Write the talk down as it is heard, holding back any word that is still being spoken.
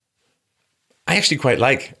I actually quite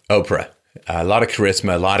like Oprah. A lot of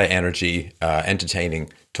charisma, a lot of energy,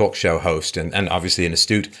 entertaining talk show host, and obviously an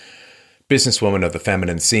astute businesswoman of the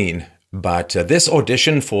feminine scene. But this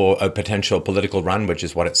audition for a potential political run, which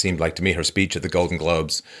is what it seemed like to me, her speech at the Golden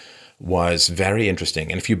Globes, was very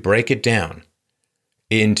interesting. And if you break it down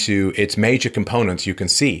into its major components, you can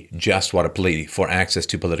see just what a plea for access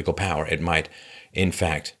to political power it might, in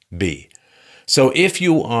fact, be. So if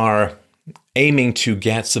you are aiming to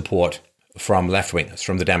get support from left-wingers,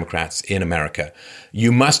 from the Democrats in America,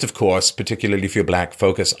 you must, of course, particularly if you're black,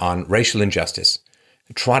 focus on racial injustice.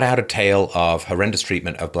 Trot out a tale of horrendous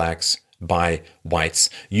treatment of blacks by whites.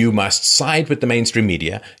 You must side with the mainstream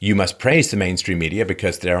media. You must praise the mainstream media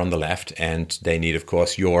because they're on the left and they need, of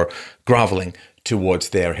course, your groveling towards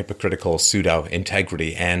their hypocritical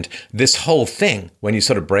pseudo-integrity. And this whole thing, when you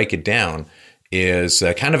sort of break it down, is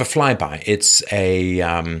kind of a flyby. It's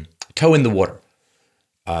a toe in the water.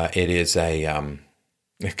 It is a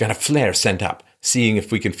kind of flare sent up, seeing if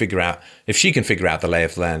she can figure out the lay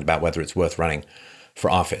of the land about whether it's worth running for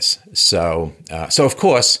office. So of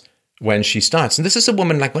course, when she starts, and this is a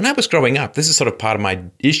woman, like when I was growing up, this is sort of part of my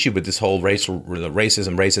issue with this whole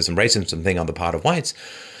racism thing on the part of whites.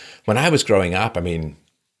 When I was growing up, I mean,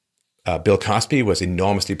 Bill Cosby was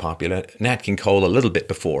enormously popular. Nat King Cole a little bit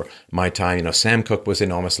before my time. Sam Cooke was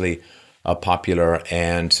enormously popular,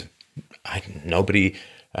 and nobody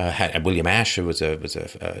had William Ashe, who was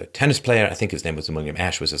a tennis player. I think his name was William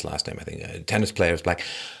Ashe was his last name. I think a tennis player was black.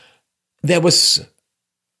 There was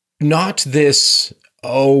not this,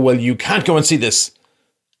 oh, well, you can't go and see this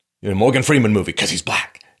Morgan Freeman movie because he's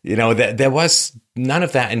black. There was none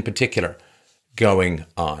of that in particular going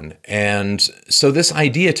on. And so this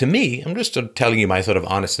idea to me, I'm just telling you my sort of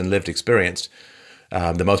honest and lived experience.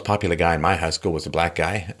 The most popular guy in my high school was a black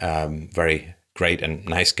guy, very great and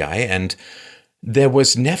nice guy. And there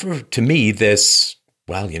was never, to me, this,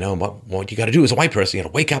 well, what you got to do as a white person, you got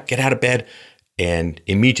to wake up, get out of bed, and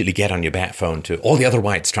immediately get on your bat phone to all the other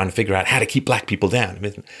whites trying to figure out how to keep black people down. I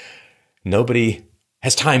mean, nobody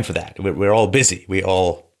has time for that. We're all busy.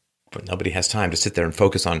 But nobody has time to sit there and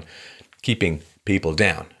focus on keeping people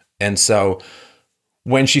down. And so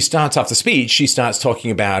when she starts off the speech, she starts talking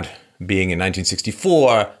about being in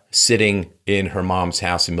 1964, sitting in her mom's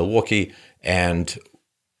house in Milwaukee and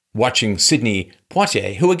watching Sidney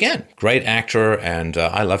Poitier, who, again, great actor, and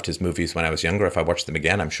I loved his movies when I was younger. If I watched them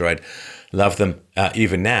again, I'm sure I'd love them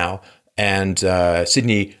even now. And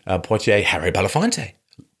Sidney Poitier, Harry Belafonte,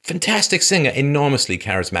 fantastic singer, enormously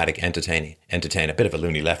charismatic entertainer, a bit of a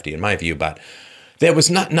loony lefty in my view, but there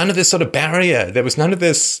was none of this sort of barrier. There was none of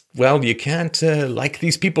this, well, you can't like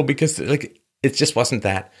these people because it just wasn't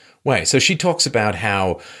that way. So she talks about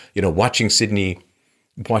how, watching Sidney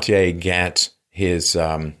Poitier get his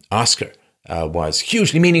Oscar was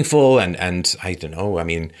hugely meaningful. And I don't know, I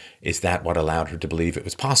mean, is that what allowed her to believe it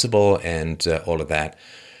was possible and all of that?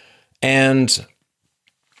 And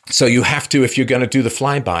so you have to, if you're going to do the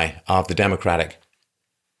flyby of the Democratic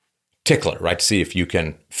tickler, right, to see if you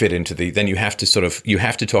can fit into then you have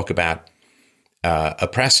to talk about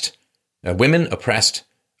oppressed women, oppressed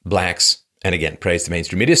blacks, and again, praise the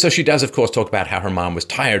mainstream media. So she does, of course, talk about how her mom was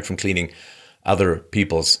tired from cleaning other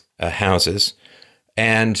people's houses.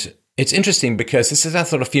 And it's interesting because this is that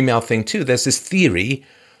sort of female thing too. There's this theory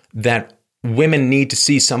that women need to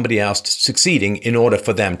see somebody else succeeding in order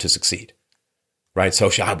for them to succeed, right? So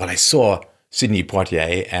I saw Sidney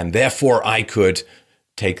Poitier and therefore I could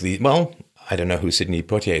take I don't know who Sidney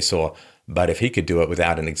Poitier saw, but if he could do it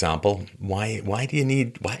without an example, why do you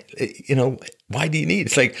need,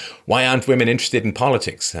 it's like, why aren't women interested in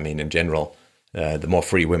politics? I mean, in general, the more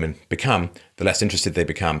free women become, the less interested they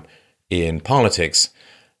become in politics.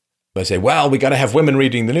 But I say, well, we got to have women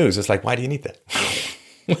reading the news. It's like, why do you need that?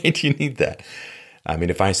 Why do you need that? I mean,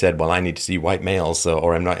 if I said, well, I need to see white males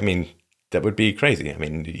or I'm not, I mean, that would be crazy. I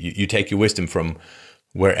mean, you take your wisdom from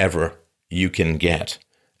wherever you can get.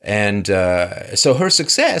 And so her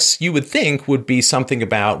success, you would think, would be something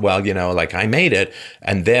about, well, like I made it,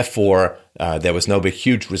 and therefore there was no big,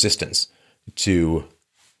 huge resistance to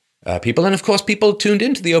people. And of course, people tuned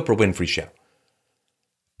into the Oprah Winfrey Show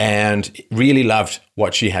and really loved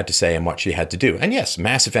what she had to say and what she had to do. And yes,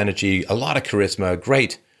 massive energy, a lot of charisma,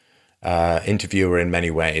 great interviewer in many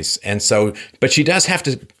ways. And so, but she does have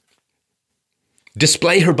to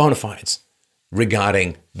display her bona fides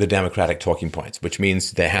regarding the Democratic talking points, which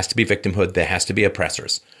means there has to be victimhood, there has to be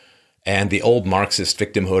oppressors. And the old Marxist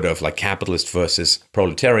victimhood of like capitalist versus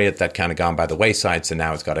proletariat, that kind of gone by the wayside. So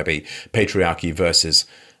now it's got to be patriarchy versus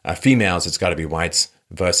females. It's got to be whites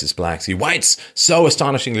versus blacks. See, whites, so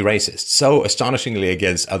astonishingly racist, so astonishingly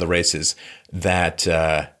against other races that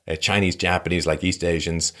Chinese, Japanese, like East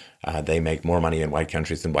Asians, they make more money in white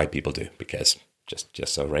countries than white people do because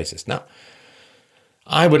just so racist. Now,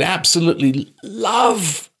 I would absolutely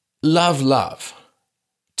love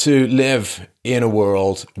to live in a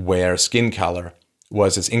world where skin color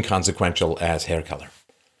was as inconsequential as hair color.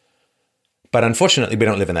 But unfortunately, we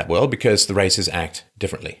don't live in that world because the races act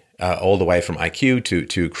differently, all the way from IQ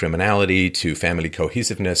to criminality to family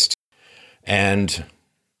cohesiveness. And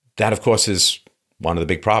that, of course, is one of the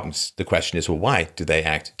big problems. The question is, well, why do they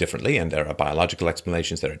act differently? And there are biological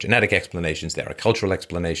explanations, there are genetic explanations, there are cultural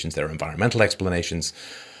explanations, there are environmental explanations.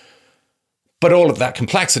 But all of that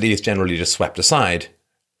complexity is generally just swept aside,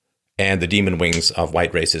 and the demon wings of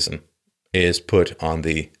white racism is put on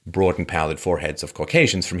the broad and pallid foreheads of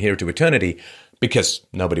Caucasians from here to eternity because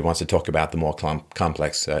nobody wants to talk about the more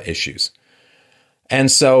complex issues. And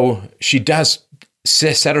so she does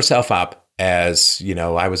set herself up as,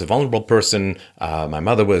 I was a vulnerable person, my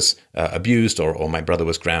mother was abused, or my brother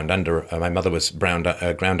was ground under, my mother was ground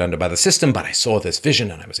under by the system, but I saw this vision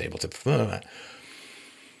and I was able to...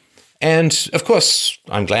 And of course,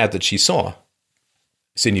 I'm glad that she saw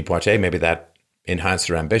Sidney Poitier. Maybe that enhanced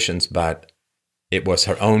her ambitions, but it was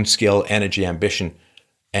her own skill, energy, ambition,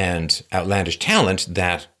 and outlandish talent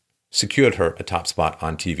that secured her a top spot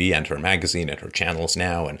on TV and her magazine and her channels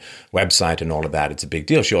now and website and all of that. It's a big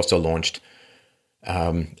deal. She also launched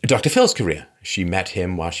Dr. Phil's career. She met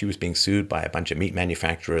him while she was being sued by a bunch of meat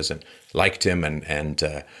manufacturers and liked him,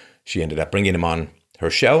 and she ended up bringing him on her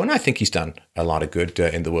show. And I think he's done a lot of good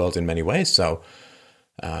in the world in many ways. So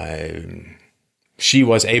she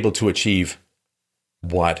was able to achieve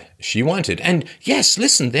what she wanted. And yes,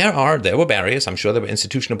 listen, there were barriers. I'm sure there were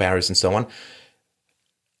institutional barriers and so on.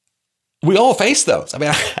 We all face those. I mean,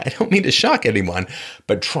 I don't mean to shock anyone,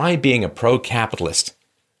 but try being a pro-capitalist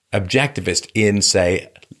objectivist in, say,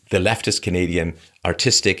 the leftist Canadian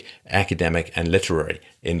artistic, academic, and literary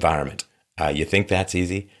environment. You think that's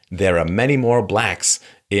easy? There are many more blacks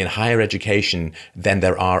in higher education than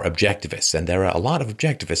there are objectivists. And there are a lot of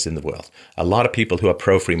objectivists in the world. A lot of people who are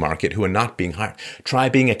pro-free market who are not being hired. Try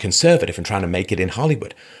being a conservative and trying to make it in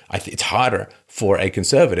Hollywood. It's harder for a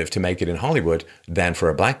conservative to make it in Hollywood than for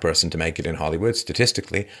a black person to make it in Hollywood.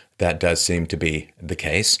 Statistically, that does seem to be the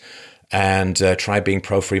case. And try being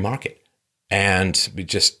pro-free market. And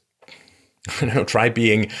just, try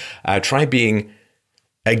being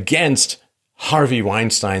against Harvey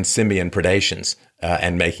Weinstein's simian predations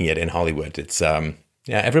and making it in Hollywood. It's,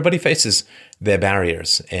 everybody faces their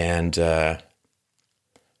barriers. And I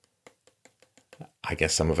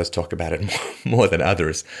guess some of us talk about it more than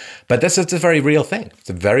others. But it's a very real thing.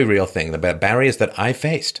 It's a very real thing. The barriers that I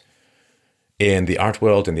faced in the art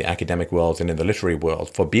world, in the academic world, and in the literary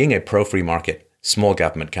world for being a pro-free market, small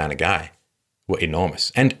government kind of guy were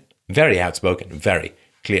enormous. And very outspoken, very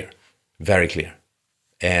clear, very clear.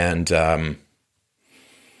 And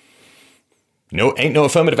ain't no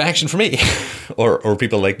affirmative action for me or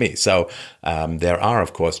people like me. So there are,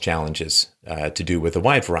 of course, challenges to do with a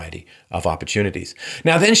wide variety of opportunities.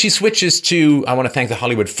 Now, then she switches to, I want to thank the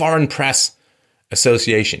Hollywood Foreign Press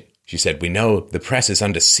Association. She said, we know the press is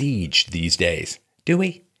under siege these days. Do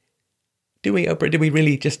we? Do we, Oprah? Do we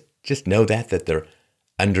really just know that they're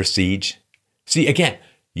under siege? See, again,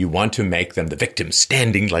 you want to make them the victims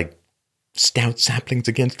standing like stout saplings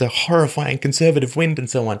against the horrifying conservative wind and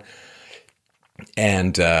so on.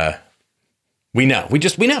 And we know.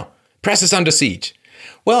 Press is under siege.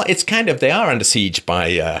 Well, it's they are under siege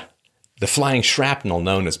by the flying shrapnel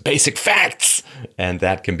known as basic facts. And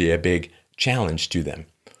that can be a big challenge to them.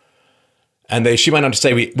 And she went on to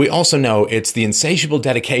say, we also know it's the insatiable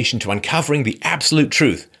dedication to uncovering the absolute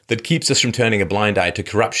truth that keeps us from turning a blind eye to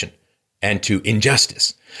corruption and to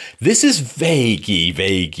injustice. This is vaguey,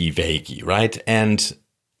 right?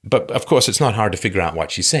 But of course, it's not hard to figure out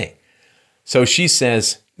what she's saying. So she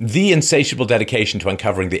says, the insatiable dedication to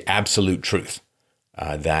uncovering the absolute truth.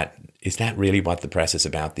 Is that really what the press is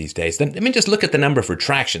about these days? Then, just look at the number of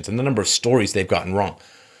retractions and the number of stories they've gotten wrong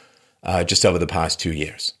just over the past 2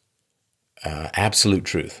 years. Absolute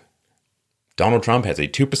truth. Donald Trump has a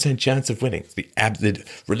 2% chance of winning. It's the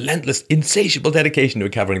relentless, insatiable dedication to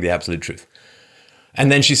uncovering the absolute truth.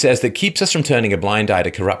 And then she says that keeps us from turning a blind eye to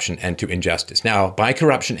corruption and to injustice. Now, by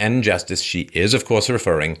corruption and injustice, she is, of course,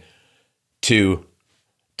 referring to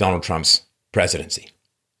Donald Trump's presidency.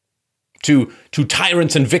 To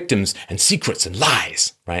tyrants and victims and secrets and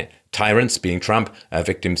lies, right? Tyrants being Trump,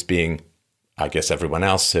 victims being, I guess, everyone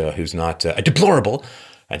else who's not a deplorable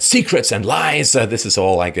and secrets and lies. This is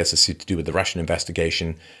all, I guess, is to do with the Russian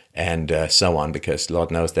investigation and so on, because Lord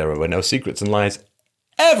knows there were no secrets and lies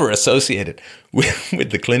ever associated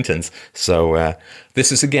with the Clintons. So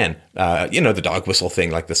this is, again, the dog whistle thing,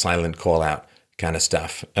 like the silent call out kind of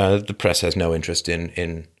stuff. The press has no interest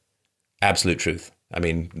in absolute truth. I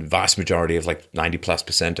mean, the vast majority of like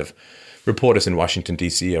 90+% of reporters in Washington,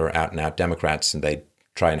 D.C. are out and out Democrats, and they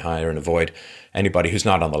try and hire and avoid anybody who's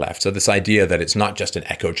not on the left. So this idea that it's not just an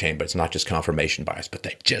echo chamber, it's not just confirmation bias, but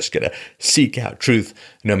they're just going to seek out truth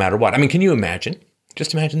no matter what. I mean, can you imagine?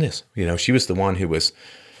 Just imagine this. She was the one who was,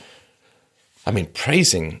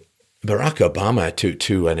 praising Barack Obama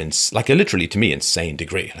to an, literally to me, insane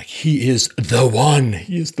degree. Like, he is the one.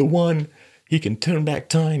 He is the one. He can turn back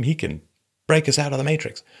time. He can break us out of the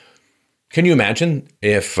matrix. Can you imagine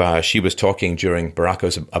if she was talking during Barack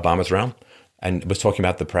Obama's realm and was talking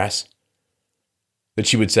about the press? That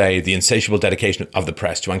she would say the insatiable dedication of the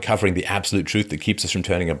press to uncovering the absolute truth that keeps us from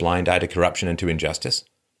turning a blind eye to corruption and to injustice,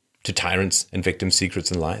 to tyrants and victims'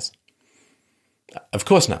 secrets and lies? Of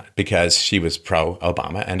course not, because she was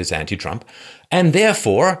pro-Obama and is anti-Trump, and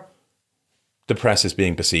therefore the press is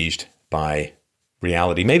being besieged by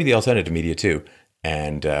reality, maybe the alternative media too,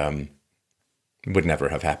 and would never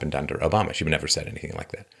have happened under Obama. She would never have said anything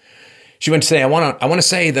like that. She went to say, I want to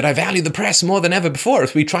say that I value the press more than ever before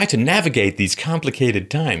as we try to navigate these complicated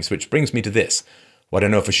times, which brings me to this. What I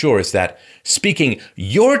know for sure is that speaking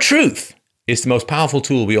your truth is the most powerful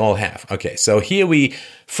tool we all have. Okay, so here we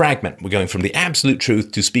fragment. We're going from the absolute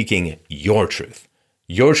truth to speaking your truth.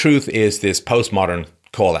 Your truth is this postmodern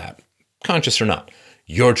call out, conscious or not.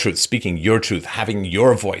 Your truth, speaking your truth, having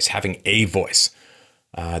your voice, having a voice.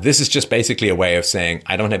 This is just basically a way of saying,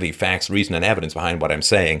 I don't have any facts, reason, and evidence behind what I'm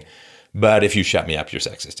saying, but if you shut me up, you're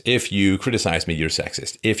sexist. If you criticize me, you're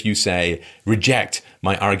sexist. If you say, reject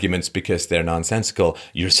my arguments because they're nonsensical,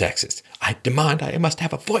 you're sexist. I must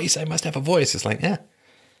have a voice. I must have a voice. It's like,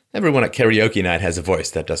 everyone at karaoke night has a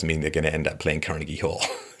voice. That doesn't mean they're going to end up playing Carnegie Hall.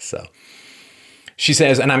 So she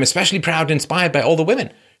says, and I'm especially proud and inspired by all the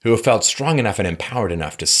women who have felt strong enough and empowered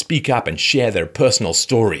enough to speak up and share their personal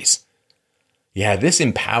stories. Yeah, this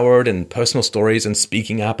empowered and personal stories and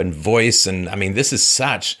speaking up and voice. And this is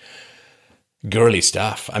such girly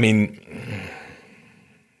stuff. When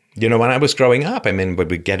I was growing up,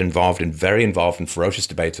 would get very involved in ferocious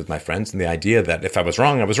debates with my friends. And the idea that if I was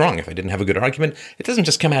wrong, I was wrong. If I didn't have a good argument, it doesn't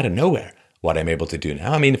just come out of nowhere, what I'm able to do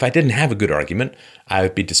now. If I didn't have a good argument, I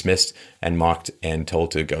would be dismissed and mocked and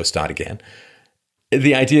told to go start again.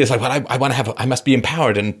 The idea is like, well, I must be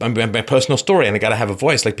empowered and my personal story, and I got to have a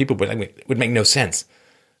voice. Like, people would make no sense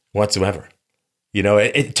whatsoever.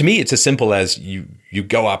 To me, it's as simple as you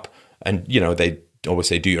go up and, they always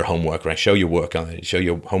say, do your homework, right? Show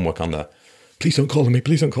your homework on the, please don't call on me,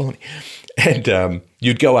 please don't call on me. And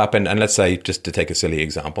you'd go up and let's say, just to take a silly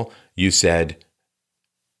example, you said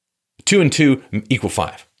 2 and 2 equal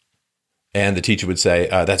 5. And the teacher would say,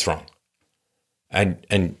 that's wrong.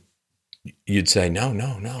 And you'd say,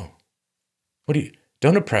 no.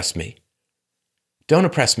 Don't oppress me. Don't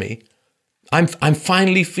oppress me. I'm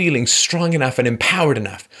finally feeling strong enough and empowered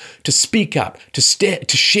enough to speak up, to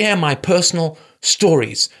share my personal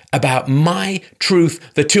stories about my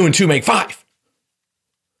truth that 2 and 2 make 5.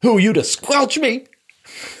 Who are you to squelch me?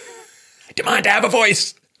 I demand to have a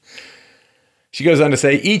voice. She goes on to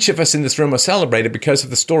say, each of us in this room are celebrated because of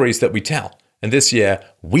the stories that we tell. And this year,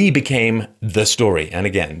 we became the story. And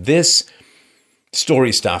again, this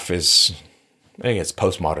story stuff is, I think it's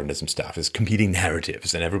postmodernism stuff, is competing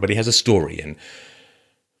narratives, and everybody has a story. And,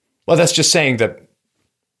 well, that's just saying that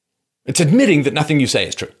it's admitting that nothing you say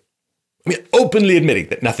is true. Openly admitting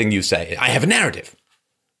that nothing you say. I have a narrative.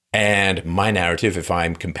 And my narrative, if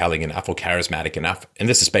I'm compelling enough or charismatic enough, and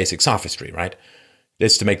this is basic sophistry, right?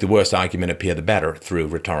 It's to make the worst argument appear the better through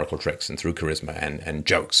rhetorical tricks and through charisma and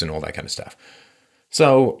jokes and all that kind of stuff.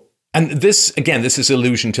 So, and this, again, this is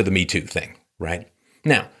allusion to the Me Too thing, right?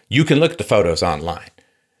 Now, you can look at the photos online.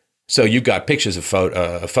 So you've got pictures of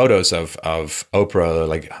photos of Oprah,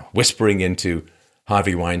 like, whispering into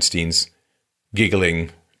Harvey Weinstein's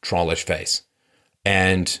giggling, trollish face.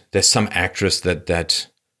 And there's some actress that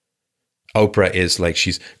Oprah is like,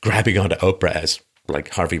 she's grabbing onto Oprah as like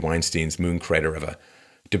Harvey Weinstein's moon crater of a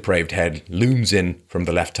depraved head looms in from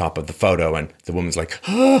the left top of the photo, and the woman's like,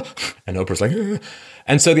 ah, and Oprah's like, ah.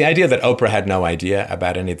 And so the idea that Oprah had no idea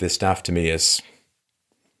about any of this stuff, to me, is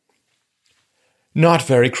not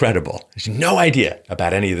very credible. She had no idea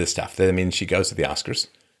about any of this stuff. She goes to the Oscars,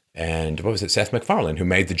 and what was it, Seth MacFarlane, who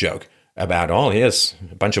made the joke about, here's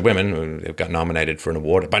a bunch of women who got nominated for an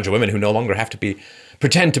award, a bunch of women who no longer have to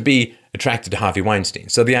pretend to be attracted to Harvey Weinstein.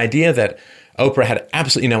 So the idea that Oprah had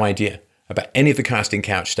absolutely no idea about any of the casting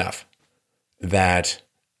couch stuff that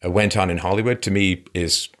went on in Hollywood, to me,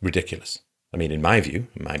 is ridiculous. I mean, in my view,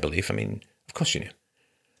 in my belief, I mean, of course she knew.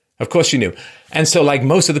 Of course she knew. And so, like,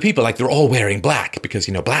 most of the people, like, they're all wearing black because,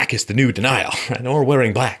 you know, black is the new denial, right? They're all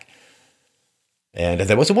wearing black. And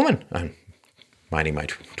there was a woman, I'm minding my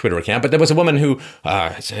Twitter account, but there was a woman who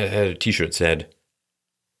had a t-shirt said,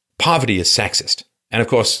 "Poverty is sexist." And of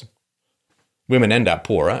course, women end up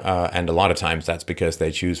poorer, and a lot of times that's because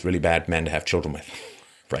they choose really bad men to have children with,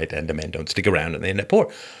 right? And the men don't stick around and they end up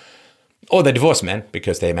poor. Or they divorce men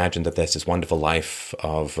because they imagine that there's this wonderful life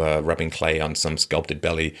of rubbing clay on some sculpted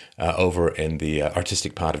belly over in the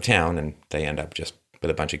artistic part of town, and they end up just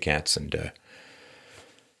with a bunch of cats and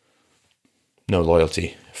no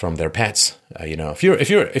loyalty from their pets. You know,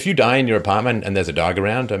 if you die in your apartment and there's a dog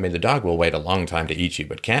around, I mean, the dog will wait a long time to eat you.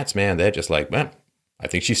 But cats, man, they're just like, well, I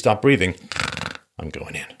think she stopped breathing. I'm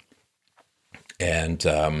going in. And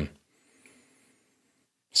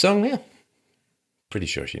so yeah. Pretty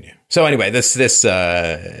sure she knew. So anyway, this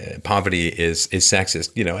poverty is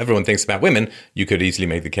sexist. You know, everyone thinks about women. You could easily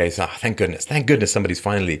make the case, thank goodness somebody's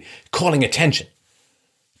finally calling attention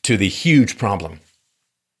to the huge problem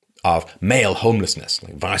of male homelessness.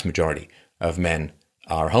 Like, vast majority of men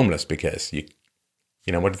are homeless because you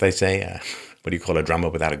know, what do they say? What do you call a drummer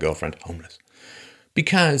without a girlfriend? Homeless.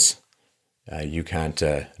 Because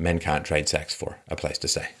men can't trade sex for a place to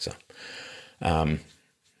stay.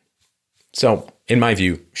 So, in my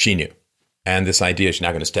view, she knew. And this idea, she's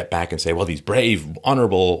now going to step back and say, well, these brave,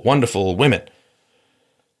 honorable, wonderful women.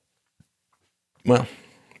 Well,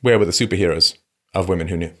 where were the superheroes of women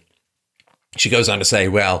who knew? She goes on to say,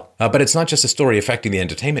 well, but it's not just a story affecting the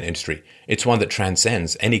entertainment industry. It's one that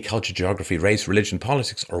transcends any culture, geography, race, religion,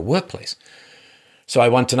 politics, or workplace. So I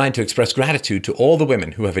want tonight to express gratitude to all the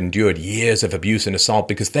women who have endured years of abuse and assault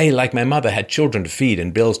because they, like my mother, had children to feed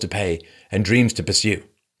and bills to pay and dreams to pursue.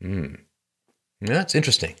 That's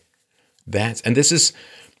interesting. And this is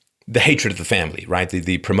the hatred of the family, right?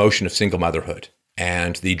 The promotion of single motherhood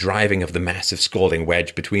and the driving of the massive scalding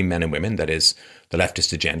wedge between men and women. That is the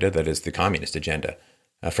leftist agenda. That is the communist agenda,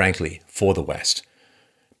 frankly, for the West.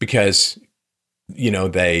 Because, you know,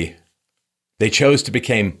 they chose to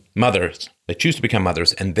become mothers. They choose to become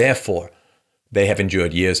mothers, and therefore they have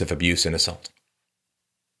endured years of abuse and assault.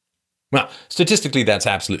 Well, statistically, that's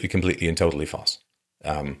absolutely, completely, and totally false.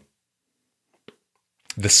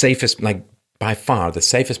 The safest, like by far, the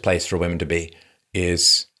safest place for women to be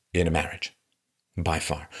is in a marriage. By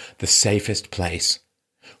far. The safest place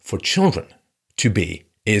for children to be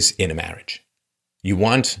is in a marriage. You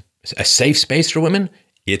want a safe space for women?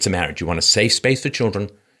 It's a marriage. You want a safe space for children?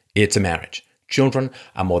 It's a marriage. Children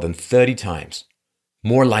are more than 30 times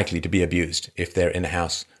more likely to be abused if they're in a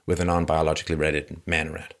house with a non-biologically related man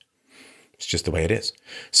around. It's just the way it is.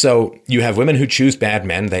 So you have women who choose bad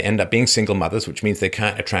men. They end up being single mothers, which means they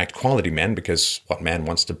can't attract quality men because what man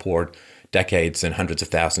wants to pour decades and hundreds of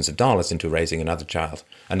thousands of dollars into raising another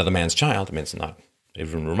man's child? I mean, it's not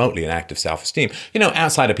even remotely an act of self-esteem. You know,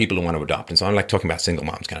 outside of people who want to adopt. And so I'm like talking about single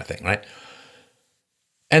moms kind of thing, right?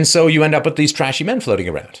 And so you end up with these trashy men floating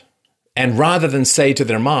around. And rather than say to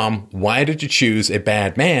their mom, why did you choose a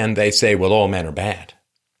bad man? They say, well, all men are bad.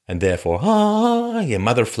 And therefore, your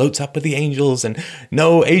mother floats up with the angels and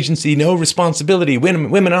no agency, no responsibility.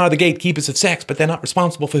 Women are the gatekeepers of sex, but they're not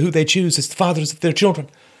responsible for who they choose as the fathers of their children.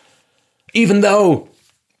 Even though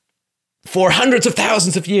for hundreds of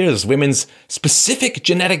thousands of years, women's specific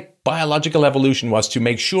genetic biological evolution was to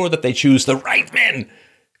make sure that they choose the right men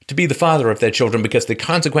to be the father of their children because the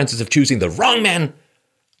consequences of choosing the wrong men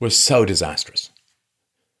were so disastrous.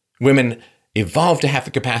 Women evolved to have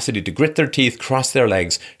the capacity to grit their teeth, cross their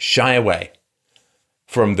legs, shy away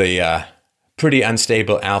from the pretty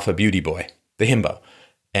unstable alpha beauty boy, the himbo,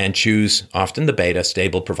 and choose often the beta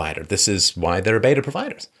stable provider. This is why there are beta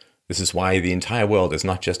providers. This is why the entire world is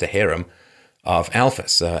not just a harem of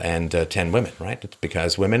alphas and 10 women, right? It's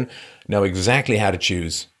because women know exactly how to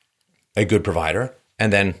choose a good provider.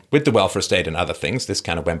 And then with the welfare state and other things, this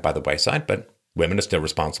kind of went by the wayside, but women are still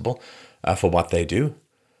responsible for what they do.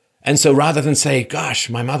 And so rather than say, gosh,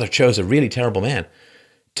 my mother chose a really terrible man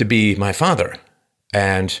to be my father,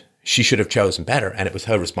 and she should have chosen better, and it was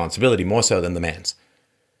her responsibility more so than the man's,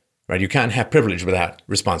 right? You can't have privilege without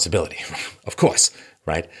responsibility, of course,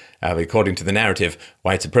 right? According to the narrative,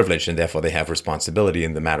 whites are privileged, and therefore they have responsibility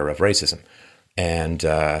in the matter of racism. And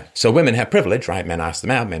so women have privilege, right? Men ask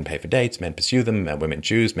them out, men pay for dates, men pursue them, women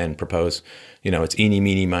choose, men propose. You know, it's eeny,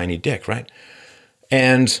 meeny, miny, dick, right?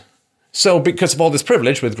 And so because of all this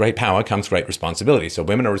privilege, with great power comes great responsibility. So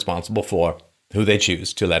women are responsible for who they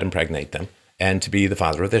choose to let impregnate them and to be the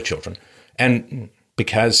father of their children. And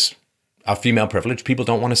because of female privilege, people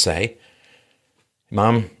don't want to say,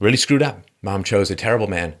 Mom really screwed up. Mom chose a terrible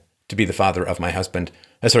man to be the father of my husband.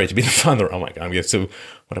 To be the father. Oh my God. So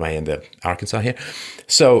what am I in the Arkansas here?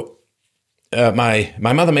 So my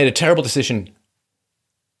mother made a terrible decision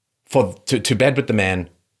to bed with the man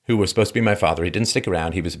who was supposed to be my father. He didn't stick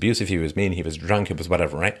around. He was abusive. He was mean. He was drunk. It was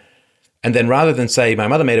whatever, right? And then rather than say, my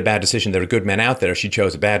mother made a bad decision, there are good men out there, she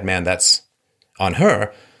chose a bad man, that's on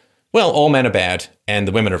her. Well, all men are bad, and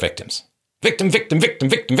the women are victims. Victim, victim, victim,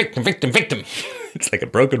 victim, victim, victim, victim. It's like a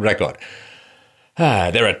broken record.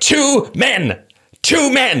 There are two men.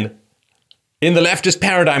 In the leftist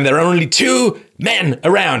paradigm, there are only two men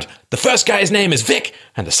around. The first guy's name is Vic,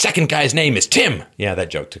 and the second guy's name is Tim. Yeah,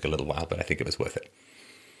 that joke took a little while, but I think it was worth it.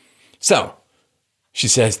 So, she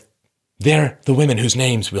says, they're the women whose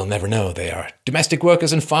names we'll never know. They are domestic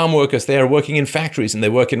workers and farm workers. They are working in factories and they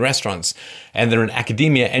work in restaurants. And they're in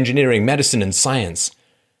academia, engineering, medicine, and science.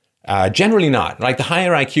 Generally not. Like the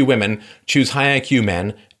higher IQ women choose high IQ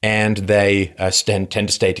men and they tend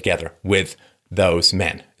to stay together with those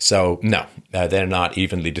men. So no, they're not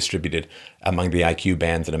evenly distributed among the IQ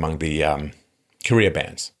bands and among the career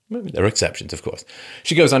bands. There are exceptions, of course.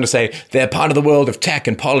 She goes on to say, they're part of the world of tech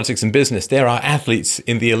and politics and business. There are athletes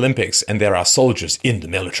in the Olympics and there are soldiers in the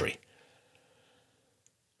military.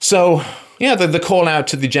 So, yeah, the call out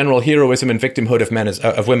to the general heroism and victimhood of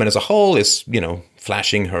women as a whole is,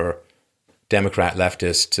 flashing her Democrat,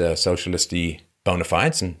 leftist, socialist-y bona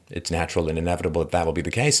fides, and it's natural and inevitable that will be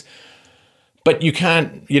the case. But you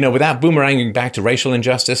can't, without boomeranging back to racial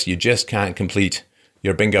injustice, you just can't complete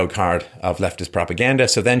your bingo card of leftist propaganda.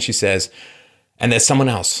 So then she says, and there's someone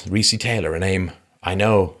else, Recy Taylor, a name I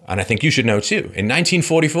know, and I think you should know too. In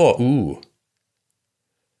 1944,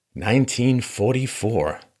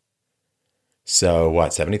 1944. So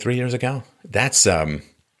 73 years ago? That's,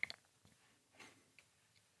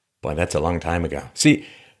 that's a long time ago. See,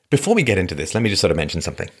 before we get into this, let me just sort of mention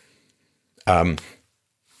something.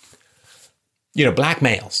 Black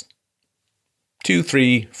males, 2,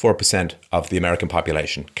 3, 4% of the American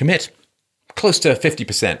population commit close to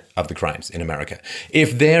 50% of the crimes in America.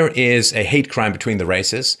 If there is a hate crime between the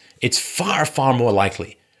races, it's far, far more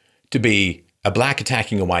likely to be a black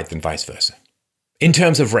attacking a white than vice versa. In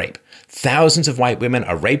terms of rape, thousands of white women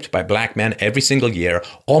are raped by black men every single year.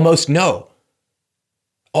 Almost no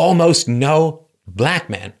black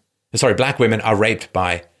women are raped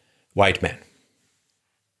by white men.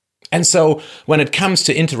 And so when it comes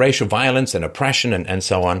to interracial violence and oppression and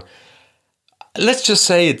so on, let's just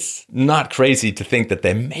say it's not crazy to think that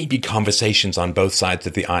there may be conversations on both sides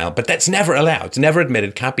of the aisle, but that's never allowed. It's never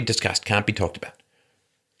admitted, can't be discussed, can't be talked about.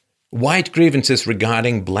 White grievances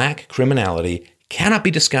regarding black criminality cannot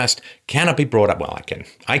be discussed, cannot be brought up. Well,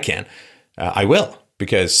 I will,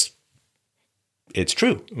 because it's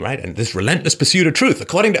true, right? And this relentless pursuit of truth,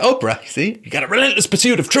 according to Oprah, see, you got a relentless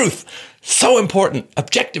pursuit of truth. So important,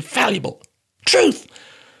 objective, valuable truth.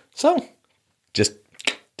 So just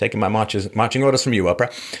taking my marching orders from you,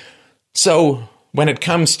 Oprah. So when it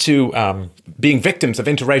comes to being victims of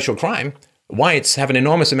interracial crime, whites have an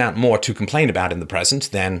enormous amount more to complain about in the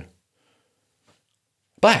present than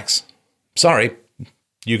blacks. Sorry,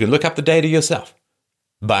 you can look up the data yourself.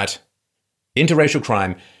 But interracial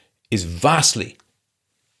crime is vastly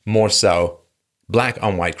more so black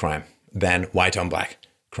on white crime than white on black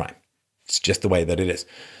crime. It's just the way that it is.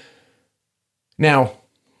 Now,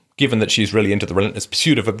 given that she's really into the relentless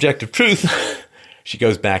pursuit of objective truth, she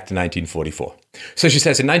goes back to 1944. So she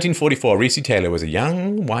says, in 1944, Recy Taylor was a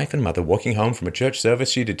young wife and mother walking home from a church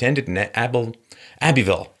service she'd attended in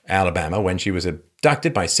Abbeville, Alabama, when she was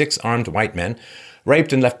abducted by 6 armed white men,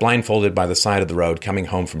 raped and left blindfolded by the side of the road coming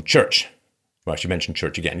home from church. Well, she mentioned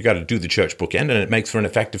church again. You got to do the church bookend, and it makes for an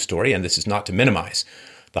effective story, and this is not to minimize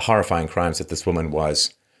the horrifying crimes that this woman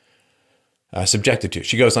was subjected to.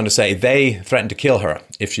 She goes on to say they threatened to kill her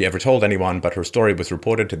if she ever told anyone, but her story was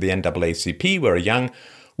reported to the NAACP, where a young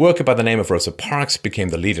worker by the name of Rosa Parks became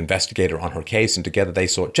the lead investigator on her case, and together they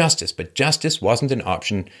sought justice. But justice wasn't an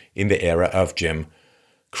option in the era of Jim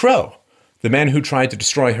Crow. The men who tried to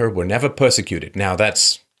destroy her were never persecuted. Now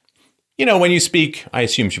that's, when you speak, I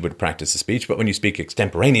assume she would practice the speech, but when you speak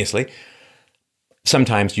extemporaneously,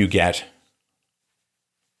 sometimes you get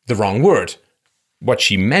the wrong word. What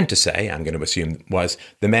she meant to say, I'm going to assume, was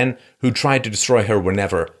the men who tried to destroy her were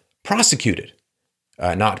never prosecuted,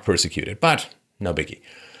 not persecuted, but no biggie.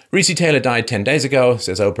 Recy Taylor died 10 days ago,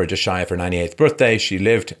 says Oprah, just shy of her 98th birthday. She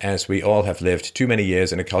lived, as we all have lived, too many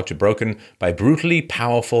years in a culture broken by brutally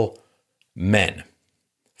powerful men.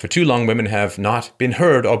 For too long, women have not been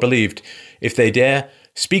heard or believed. If they dare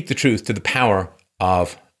speak the truth to the power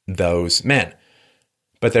of those men.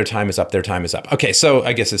 But their time is up, their time is up. Okay, so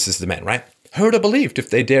I guess this is the men, right? Heard or believed if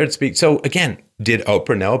they dared speak. So again, did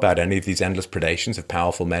Oprah know about any of these endless predations of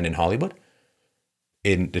powerful men in Hollywood?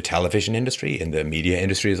 In the television industry, in the media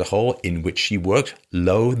industry as a whole, in which she worked,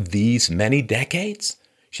 lo, these many decades?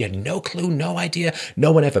 She had no clue, no idea.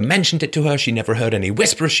 No one ever mentioned it to her. She never heard any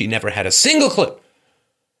whispers. She never had a single clue.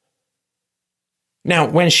 Now,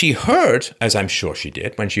 when she heard, as I'm sure she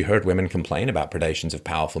did, when she heard women complain about predations of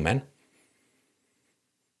powerful men,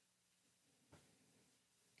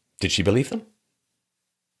 did she believe them?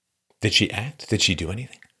 Did she act? Did she do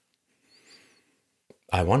anything?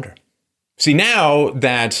 I wonder. See, now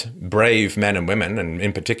that brave men and women, and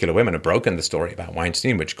in particular women, have broken the story about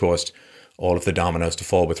Weinstein, which caused all of the dominoes to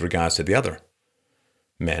fall with regards to the other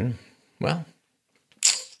men, well,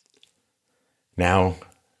 now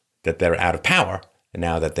that they're out of power, and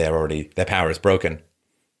now that their power is broken,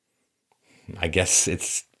 I guess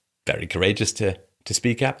it's very courageous to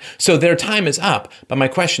speak up. So their time is up. But my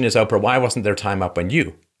question is, Oprah, why wasn't their time up when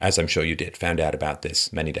you, as I'm sure you did, found out about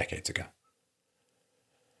this many decades ago?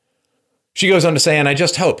 She goes on to say, and I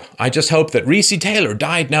just hope that Reese Taylor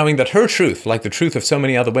died knowing that her truth, like the truth of so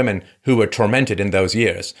many other women who were tormented in those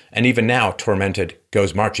years, and even now tormented,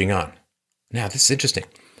 goes marching on. Now, this is interesting.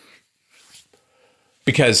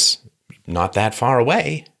 Because not that far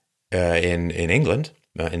away in England,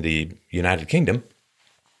 in the United Kingdom,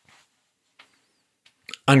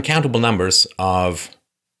 uncountable numbers of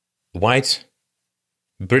white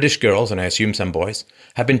British girls, and I assume some boys,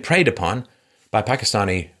 have been preyed upon by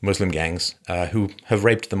Pakistani Muslim gangs who have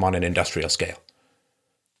raped them on an industrial scale.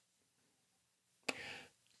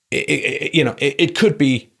 It could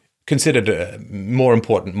be considered more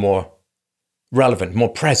important, more relevant, more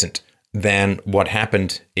present than what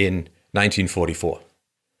happened in 1944.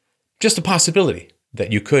 Just a possibility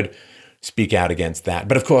that you could speak out against that.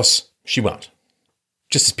 But of course, she won't.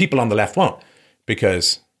 Just as people on the left won't,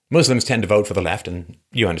 because Muslims tend to vote for the left, and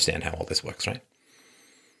you understand how all this works, right?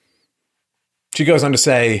 She goes on to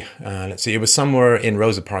say, it was somewhere in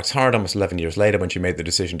Rosa Parks' heart almost 11 years later when she made the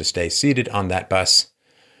decision to stay seated on that bus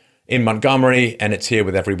in Montgomery, and it's here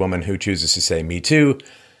with every woman who chooses to say, me too.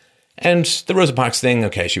 And the Rosa Parks thing,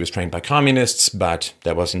 okay, she was trained by communists, but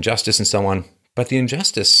there was injustice and so on. But the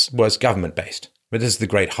injustice was government-based. But this is the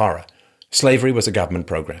great horror. Slavery was a government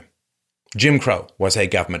program. Jim Crow was a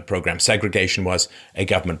government program. Segregation was a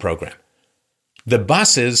government program. The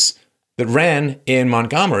buses that ran in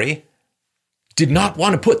Montgomery did not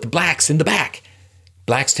want to put the blacks in the back.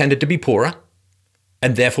 Blacks tended to be poorer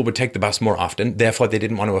and therefore would take the bus more often. Therefore, they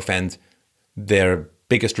didn't want to offend their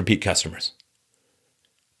biggest repeat customers.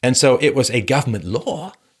 And so it was a government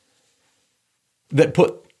law that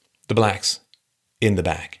put the blacks in the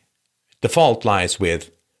back. The fault lies with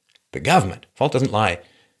the government. The fault doesn't lie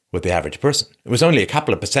with the average person. It was only a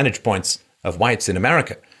couple of percentage points of whites in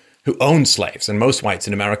America who owned slaves. And most whites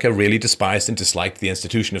in America really despised and disliked the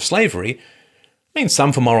institution of slavery. I mean,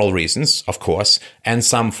 some for moral reasons, of course, and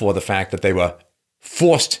some for the fact that they were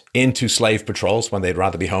forced into slave patrols when they'd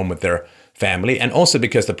rather be home with their family, and also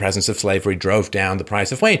because the presence of slavery drove down the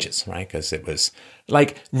price of wages, right? Because it was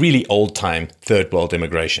like really old-time third world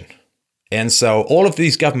immigration. And so all of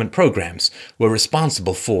these government programs were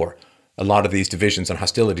responsible for a lot of these divisions and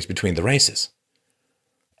hostilities between the races.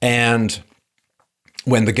 And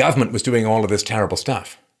when the government was doing all of this terrible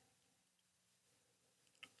stuff,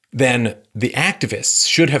 then the activists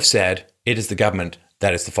should have said, it is the government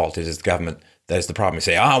that is the fault. It is the government that is the problem. You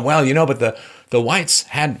say, but the whites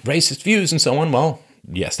had racist views and so on. Well,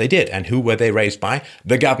 yes, they did. And who were they raised by?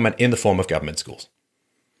 The government in the form of government schools.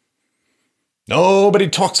 Nobody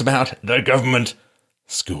talks about the government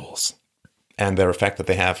schools and their effect that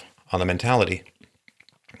they have on the mentality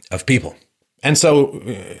of people. And so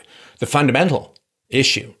the fundamental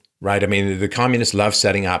issue, right? I mean, the communists love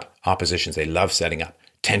setting up oppositions. They love setting up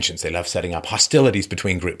tensions. They love setting up hostilities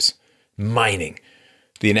between groups, mining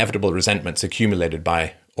the inevitable resentments accumulated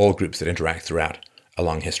by all groups that interact throughout a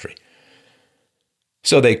long history.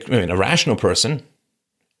 So a rational person,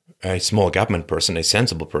 a small government person, a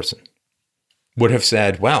sensible person, would have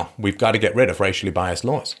said, well, we've got to get rid of racially biased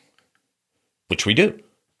laws, which we do.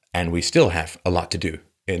 And we still have a lot to do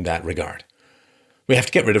in that regard. We have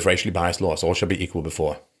to get rid of racially biased laws. All shall be equal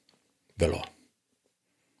before the law.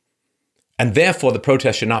 And therefore, the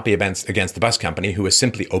protest should not be against the bus company who is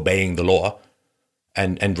simply obeying the law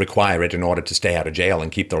and require it in order to stay out of jail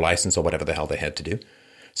and keep their license or whatever the hell they had to do.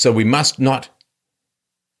 So we must not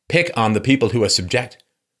pick on the people who are subjected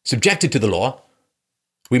to the law.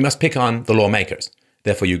 We must pick on the lawmakers.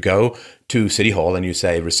 Therefore, you go to City Hall and you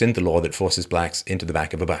say, rescind the law that forces blacks into the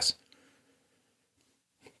back of a bus.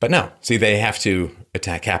 But no, see, they have to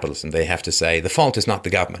attack capitalism. They have to say the fault is not the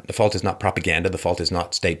government. The fault is not propaganda. The fault is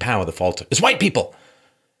not state power. The fault is white people.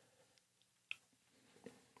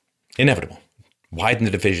 Inevitable. Widen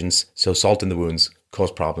the divisions, sow salt in the wounds,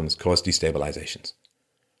 cause problems, cause destabilizations.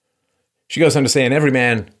 She goes on to say, and every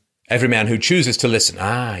man who chooses to listen.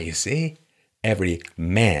 You see? Every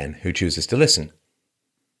man who chooses to listen.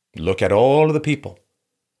 Look at all of the people.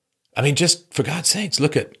 I mean, just for God's sakes,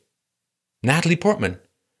 look at Natalie Portman.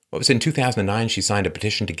 What was it, in 2009, she signed a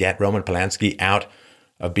petition to get Roman Polanski out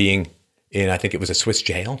of being in, I think it was a Swiss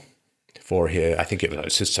jail for his, I think it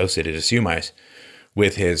was associated, assume I,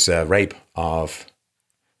 with his rape of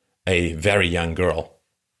a very young girl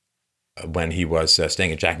when he was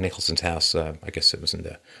staying at Jack Nicholson's house. I guess it was in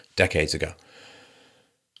the decades ago.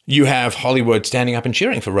 You have Hollywood standing up and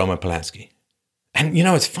cheering for Roman Polanski. And,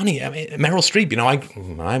 it's funny. I mean, Meryl Streep,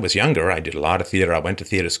 when I was younger, I did a lot of theater. I went to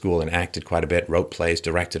theater school and acted quite a bit, wrote plays,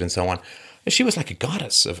 directed, and so on. And she was like a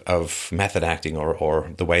goddess of method acting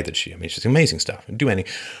or the way that she's amazing stuff. Do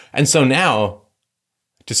anything. And so now,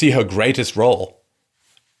 to see her greatest role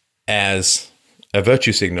as a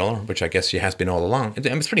virtue signaler, which I guess she has been all along,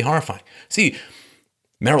 it's pretty horrifying. See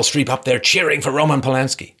Meryl Streep up there cheering for Roman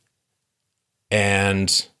Polanski.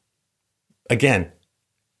 And again,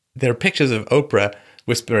 there are pictures of Oprah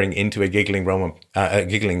whispering into a giggling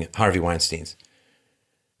Harvey Weinstein's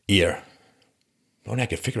ear. Only I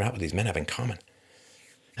could figure out what these men have in common.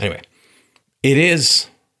 Anyway, it is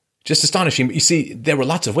just astonishing. You see, there were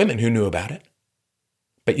lots of women who knew about it,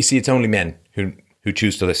 but you see, it's only men who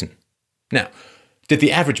choose to listen. Now, did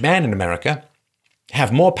the average man in America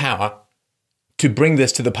have more power to bring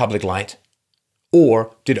this to the public light,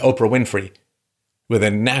 or did Oprah Winfrey, with a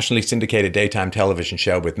nationally syndicated daytime television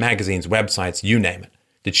show with magazines, websites, you name it,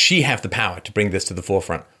 did she have the power to bring this to the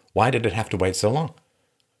forefront? Why did it have to wait so long?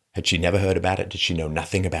 Had she never heard about it? Did she know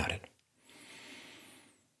nothing about it?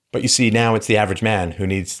 But you see, now it's the average man who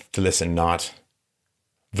needs to listen, not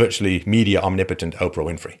virtually media omnipotent Oprah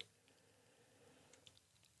Winfrey.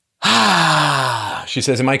 She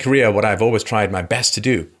says, in my career, what I've always tried my best to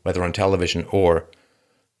do, whether on television or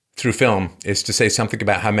through film, is to say something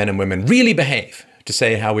about how men and women really behave, to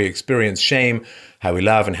say how we experience shame, how we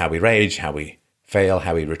love and how we rage, how we fail,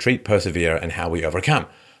 how we retreat, persevere, and how we overcome.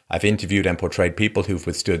 I've interviewed and portrayed people who've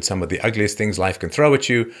withstood some of the ugliest things life can throw at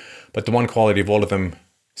you, but the one quality all of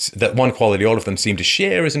them seem to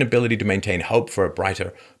share is an ability to maintain hope for a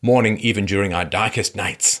brighter morning even during our darkest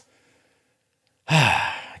nights.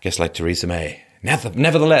 I guess like Theresa May.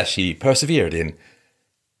 Nevertheless, she persevered in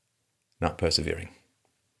not persevering.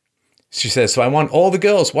 She says, so I want all the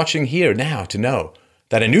girls watching here now to know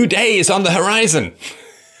that a new day is on the horizon.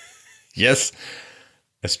 Yes,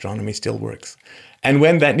 astronomy still works. And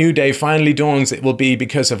when that new day finally dawns, it will be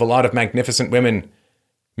because of a lot of magnificent women,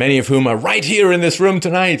 many of whom are right here in this room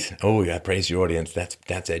tonight. Oh, yeah, praise your audience.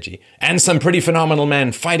 That's edgy. And some pretty phenomenal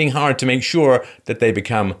men fighting hard to make sure that they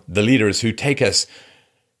become the leaders who take us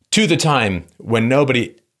to the time when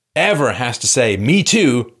nobody ever has to say, me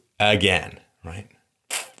too, again, right?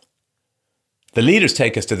 The leaders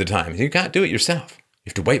take us to the time. You can't do it yourself. You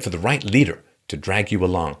have to wait for the right leader to drag you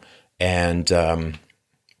along. And,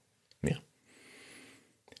 yeah.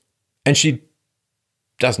 And she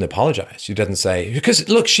doesn't apologize. She doesn't say, because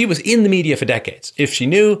look, she was in the media for decades. If she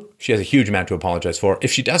knew, she has a huge amount to apologize for.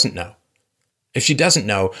 If she doesn't know,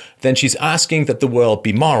 then she's asking that the world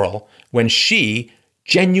be moral when she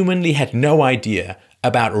genuinely had no idea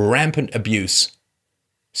about rampant abuse,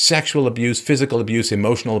 sexual abuse, physical abuse,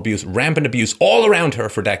 emotional abuse, rampant abuse all around her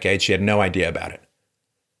for decades. She had no idea about it.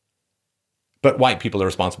 But white people are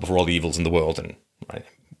responsible for all the evils in the world. And right?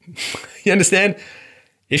 You understand?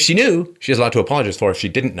 If she knew, she has a lot to apologize for. If she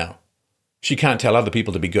didn't know, she can't tell other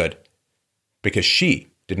people to be good because she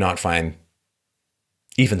did not find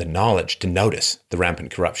even the knowledge to notice the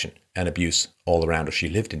rampant corruption and abuse all around her. She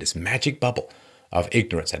lived in this magic bubble of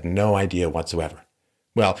ignorance, had no idea whatsoever.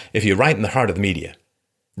 Well, if you're right in the heart of the media,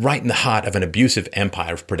 right in the heart of an abusive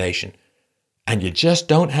empire of predation, and you just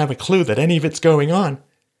don't have a clue that any of it's going on,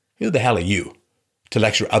 who the hell are you to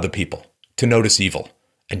lecture other people, to notice evil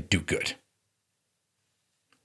and do good?